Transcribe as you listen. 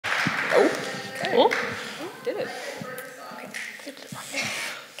Oh, did it.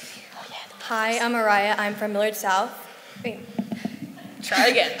 Hi, I'm Mariah. I'm from Millard South. Wait. Try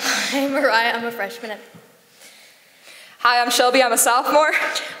again. I'm Mariah. I'm a freshman. Hi, I'm Shelby. I'm a sophomore.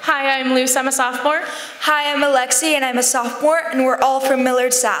 Hi, I'm Luce. I'm a sophomore. Hi, I'm Alexi, and I'm a sophomore, and we're all from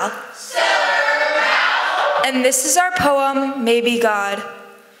Millard South. And this is our poem, Maybe God.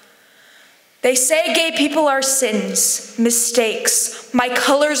 They say gay people are sins, mistakes. My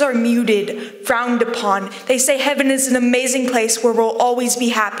colors are muted, frowned upon. They say heaven is an amazing place where we'll always be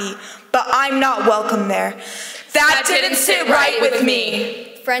happy, but I'm not welcome there. That didn't sit right with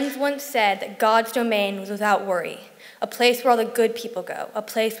me. Friends once said that God's domain was without worry, a place where all the good people go, a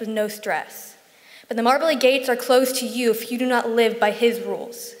place with no stress. But the marbly gates are closed to you if you do not live by his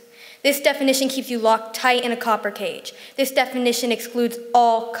rules. This definition keeps you locked tight in a copper cage. This definition excludes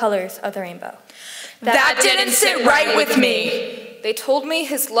all colors of the rainbow. That didn't sit right with me. They told me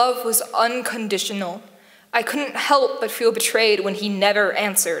his love was unconditional. I couldn't help but feel betrayed when he never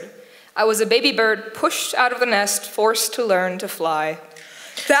answered. I was a baby bird pushed out of the nest, forced to learn to fly.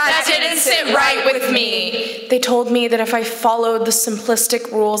 That didn't sit right with me. They told me that if I followed the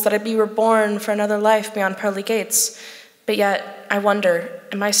simplistic rules that I'd be reborn for another life beyond pearly gates. But yet, I wonder,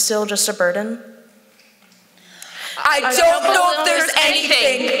 am I still just a burden? I don't know if there's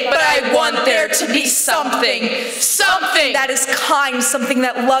anything, but I want there to be something. Something that is kind, something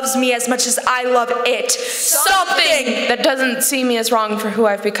that loves me as much as I love it. Something that doesn't see me as wrong for who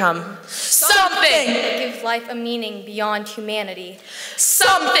I've become. Something that gives life a meaning beyond humanity.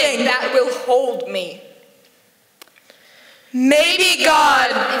 Something that will hold me. Maybe God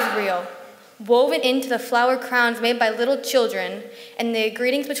is real. Woven into the flower crowns made by little children and the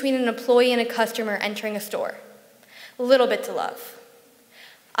greetings between an employee and a customer entering a store. Little bits of love.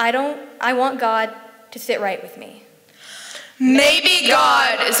 I want God to sit right with me. Maybe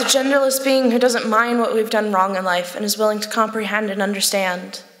God is a genderless being who doesn't mind what we've done wrong in life and is willing to comprehend and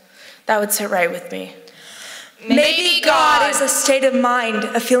understand. That would sit right with me. Maybe God is a state of mind,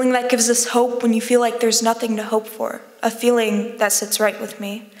 a feeling that gives us hope when you feel like there's nothing to hope for, a feeling that sits right with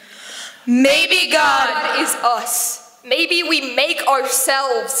me. Maybe God is us. Maybe we make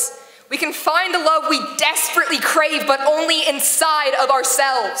ourselves. We can find the love we desperately crave, but only inside of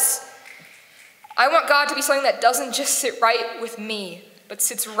ourselves. I want God to be something that doesn't just sit right with me, but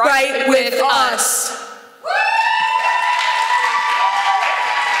sits right with us.